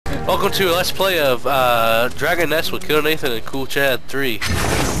Welcome to a Let's Play of Dragon Nest with Killernathan and coolchad3.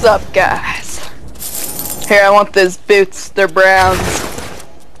 What's up, guys? Here, I want those boots. They're browns.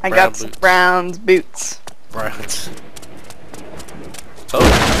 I got some browns boots. Browns. Oh.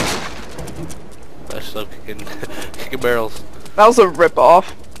 That's so kicking barrels. That was a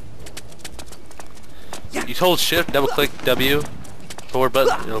rip-off. You hold shift, double click W, forward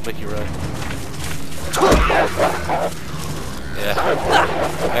button, it'll make you run. Yeah.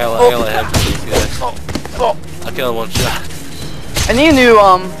 I gotta let him do these guys. I killed him one shot. I need a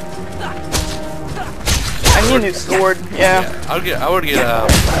new sword. Yeah. I would get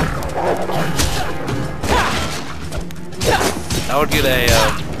a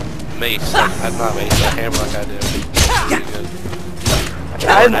mace. Not mace, a hammer like I do.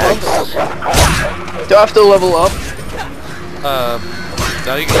 Do I have to level up?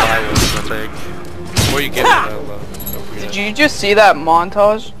 Now you can buy one, I think. Or you get one. Did you just see that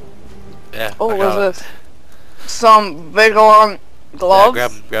montage? Yeah. Oh, what's this? Some Vigilon gloves? Yeah,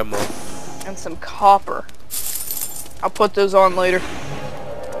 grab them all. And some copper. I'll put those on later.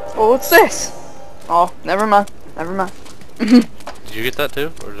 Oh, what's this? Oh, never mind. Never mind. Did you get that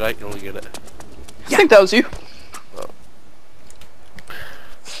too? Or did I only get it? I think that was you. Oh.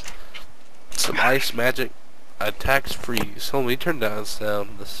 Some ice magic. Attacks freeze. Hold on, let me turn down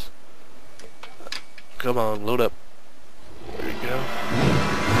sound. This. Come on, load up. There you go.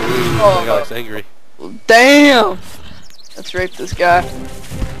 Ooh, oh, that guy's angry. Damn! Let's rape this guy.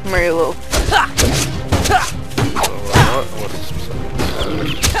 Come here, you little.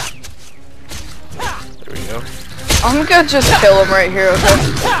 There we go. I'm gonna just kill him right here, okay?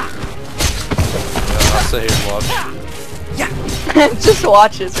 I'll sit here and watch. Just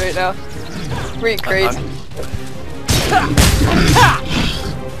watch this right now. Pretty crazy.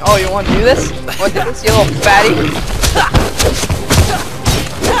 Oh, you want to do this? Want to do this, you little fatty?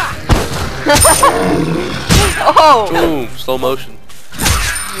 Oh! Boom! Slow motion.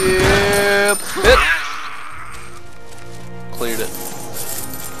 Yep. Cleared it.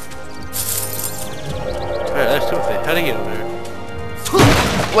 Alright, that's Timothy. How'd he get over there?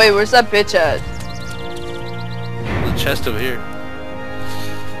 Wait, where's that bitch at? The chest over here.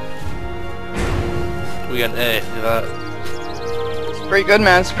 We got an A. Look at that. It's pretty good,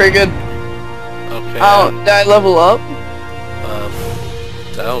 man. It's pretty good. Okay. Oh, did I level up?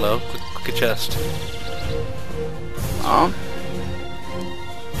 I don't know. Click a chest.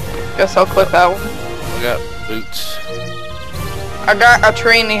 Guess I'll click that one. I got boots. I got a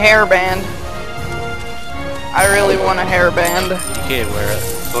trainee hairband. I really want a hairband. You can't wear it.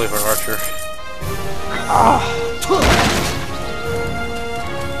 It's only for an archer.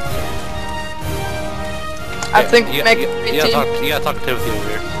 I think you make you it gotta talk to Timothy over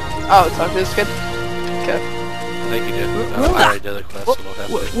here. Oh, talk to this kid? Okay. I think you did. I already did the quest, so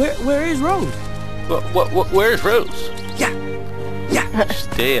we'll have to. Where is Rose? Where's Rose? Yeah. She's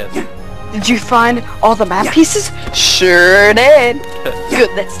dead. Did you find all the map pieces? Sure did.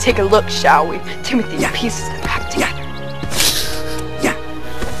 Good, let's take a look, shall we? Timothy, the pieces are back together.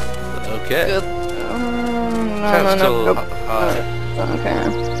 Okay. Good. No. Okay.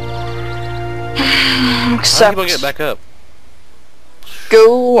 Except. How do get back up?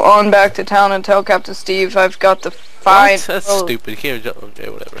 Go on back to town and tell Captain Steve I've got to find. What? That's stupid. You can't jump. Okay,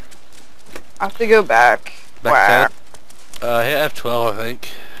 whatever. I have to go back. Back to town? Hit F12, I think.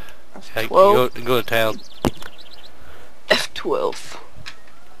 F12? Go to town. F12.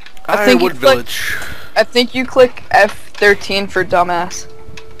 Ironwood Village. I think you click F13 for dumbass.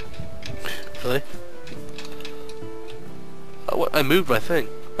 Really? Oh, I moved my thing.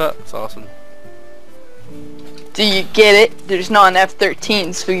 Oh, that's awesome. Do you get it? There's not an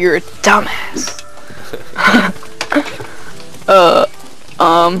F13, so you're a dumbass.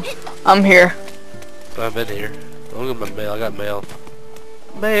 I'm here. I've been here. Look at my mail. I got mail.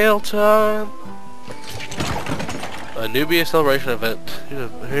 Mail time. A Nubia celebration event.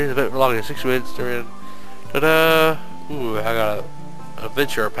 Here's an event logging in 6 minutes. During. Ta-da! Ooh, I got a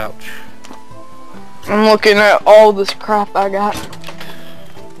adventure pouch. I'm looking at all this crap I got.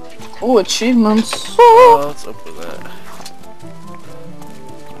 Oh, achievements. Let's open that.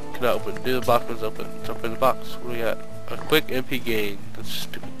 Can I open? Do the box one's open. Let's open the box. What do we got? A quick MP gain. That's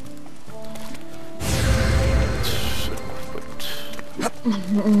stupid. I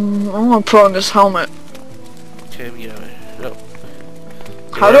want to put on this helmet. Okay, yeah. No.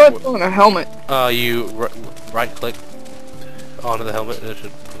 How do I put on a helmet? You right click onto the helmet and it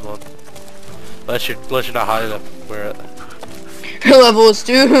should put on. Unless you're not high enough to wear it. Your level is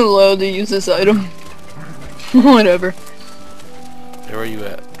too low to use this item. Whatever. Where are you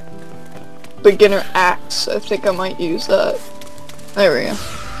at? Beginner axe. I think I might use that. There we go.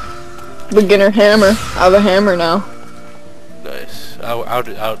 beginner hammer. I have a hammer now. Nice.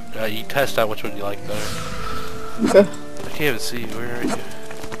 You test out which one you like better. Okay. I can't even see you. Where are you?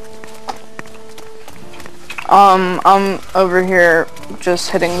 I'm over here just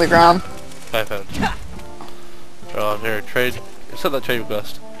hitting the ground. I found you. Oh, here, trade. Send that trade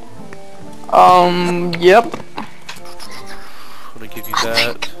request. Yep. I'm gonna give you that.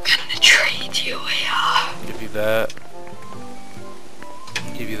 I'm gonna trade you, yeah. Give you that.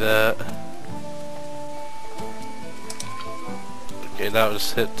 Give you that. Okay, now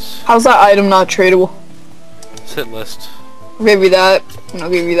just hit. How's that item not tradable? Just hit list. I'll give you that, and I'll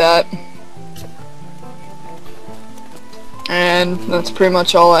give you that. And that's pretty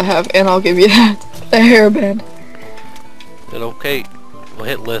much all I have, and I'll give you that. The hairband. Hit okay. We'll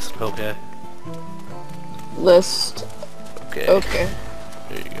hit list. Okay. List. Okay. Okay.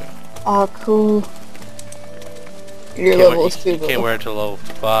 There you go. Ah, cool. Your Can't level wear, is too you low. can't wear it until level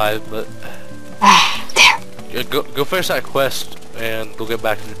 5, but Ah, damn. yeah, go finish that quest, and we'll get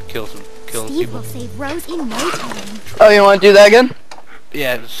back to killing Steve people. will save Rose in no time. Oh, you want to do that again?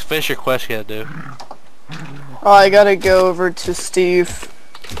 Yeah, just finish your quest you gotta do. Oh, I gotta go over to Steve.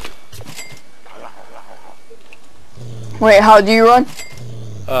 Wait, how do you run?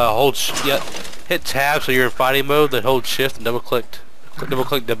 Yeah, hit tab so you're in fighting mode, then hold shift and double click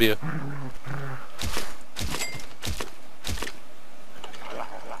W.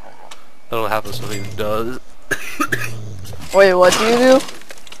 I don't know what happens when he does. Wait, what do you do?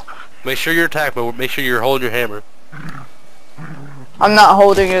 Make sure you're attack mode, make sure you're holding your hammer. I'm not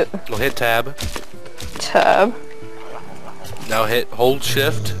holding it. We'll hit tab. Tab. Now hold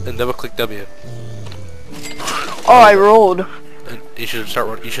shift and double click W. Oh, I rolled. And you should start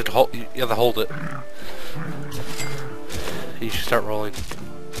running. You should hold. You have to hold it. You should start rolling.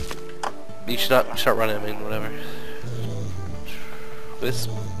 You should not start running. I mean, whatever. This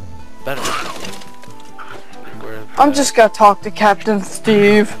better. I'm just gonna talk to Captain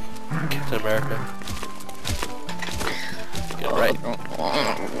Steve. Captain America. Get it right.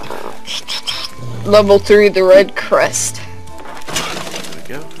 Level 3, the red crest. There we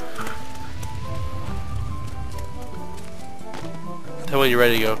go. Tell me when you're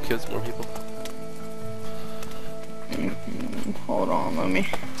ready to go. Kill some more people. Hold on, let me.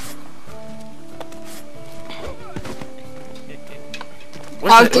 I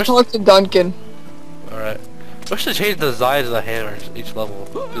have to talk to Duncan. Alright. We should change the size of the hammers each level.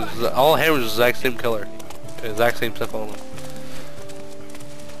 'Cause all hammers are the exact same color. Exact same stuff on them.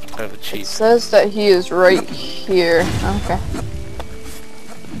 Kind of a It cheat. says that he is right here. Okay.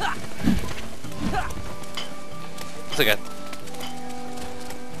 It's like a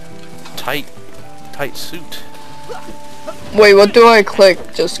tight suit. Wait, what do I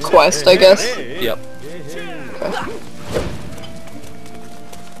click? Just quest, I guess. Yep. Okay.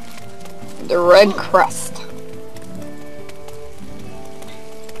 The red crest.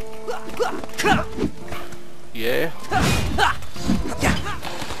 Yeah.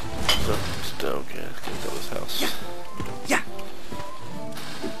 So okay, let's get to this house.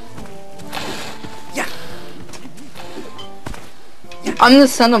 I'm the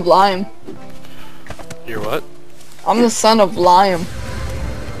son of Liam. You're what? I'm the son of Liam.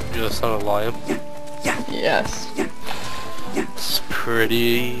 You're the son of Liam? Yes. It's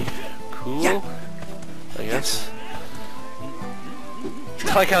pretty cool, I guess.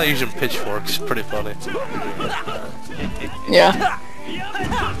 I like how they're using pitchforks, pretty funny. Yeah.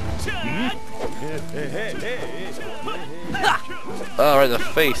 Oh, right, the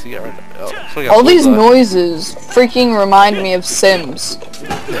face, you got right there. Oh, so we got All blue these eye. noises freaking remind me of Sims.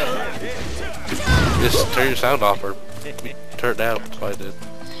 Just turn your sound off or turn it down, that's what I did.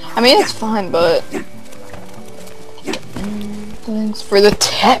 I mean, it's fine, but... Thanks for the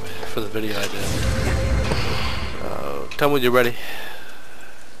tip. For the video I did. Tell me when you're ready.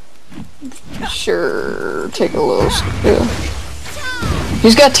 Sure, take a little... Yeah.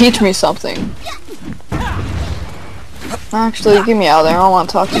 He's gotta teach me something. Actually, get me out of there. I don't want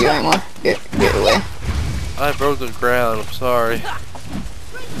to talk to you anymore. Get away. I broke the ground, I'm sorry.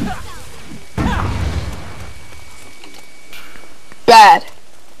 Bad.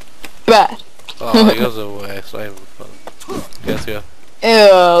 Bad. Oh, he goes away, it's not even fun. Okay, let's go.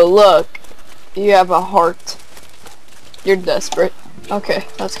 Ew, look. You have a heart. You're desperate. Okay,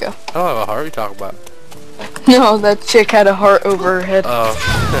 let's go. I don't have a heart, what are you talking about? No, that chick had a heart over her head. Oh.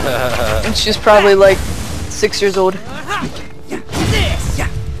 And she's probably like 6 years old.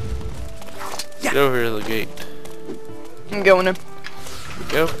 Get over here to the gate. I'm going in.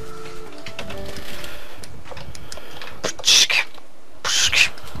 Go.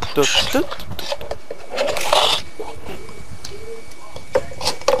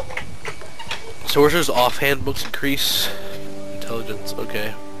 Sorcerer's offhand books increase intelligence.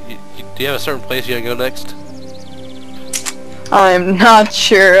 Okay. Do you have a certain place you gotta go next? I'm not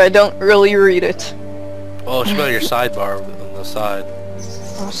sure. I don't really read it. Oh, it should be on your sidebar on the side.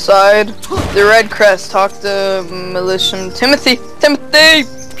 Side. The red crest. Talk to Militiam Timothy. Timothy!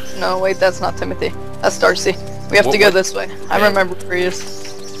 No, wait, that's not Timothy. That's Darcy. We have to go this way. I remember where he is.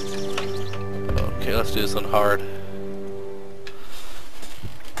 Okay, let's do this on hard.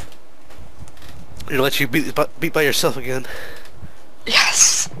 Gonna let you beat by yourself again.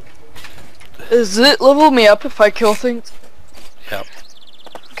 Yes! Does it level me up if I kill things? Yep.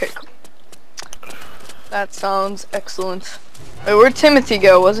 Okay, cool. That sounds excellent. Wait, where'd Timothy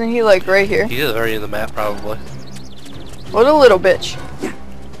go? Wasn't he like right here? He is already in the map, probably. What a little bitch.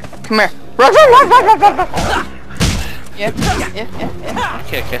 Come here. Yeah. You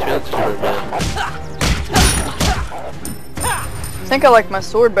can't catch me on the sword, man. I think I like my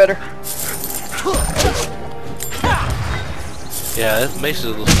sword better. Yeah, it makes it a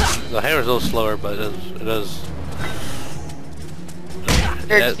little, the hammer's a little slower, but it does.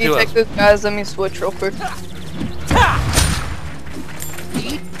 Here, can you take those guys? Let me switch real quick. How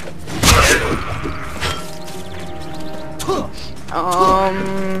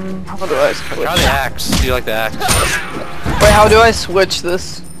do I switch? Try the axe. Do you like the axe? Wait, how do I switch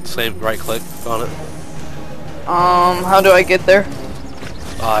this? Same right click on it. How do I get there?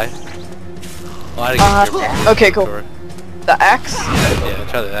 I. Oh, I didn't get your okay, cool. Sorry. The axe? Yeah,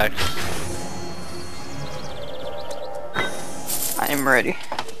 try the axe. I am ready.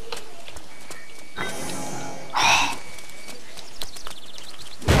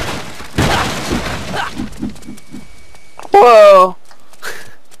 Whoa!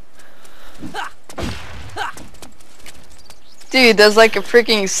 Dude, that's like a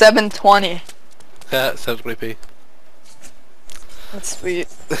freaking 720. Yeah, 720p. That's sweet.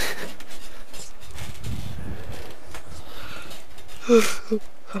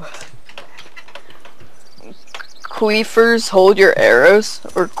 Queefers hold your arrows,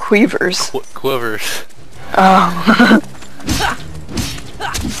 or queevers? Quivers. Oh.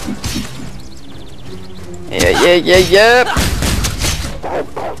 Yeah.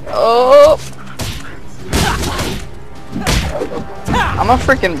 Oh. I'm a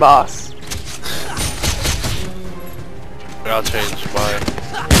freaking boss. I'll change mine.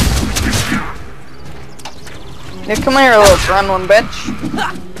 Yeah, come here, little gremlin bitch.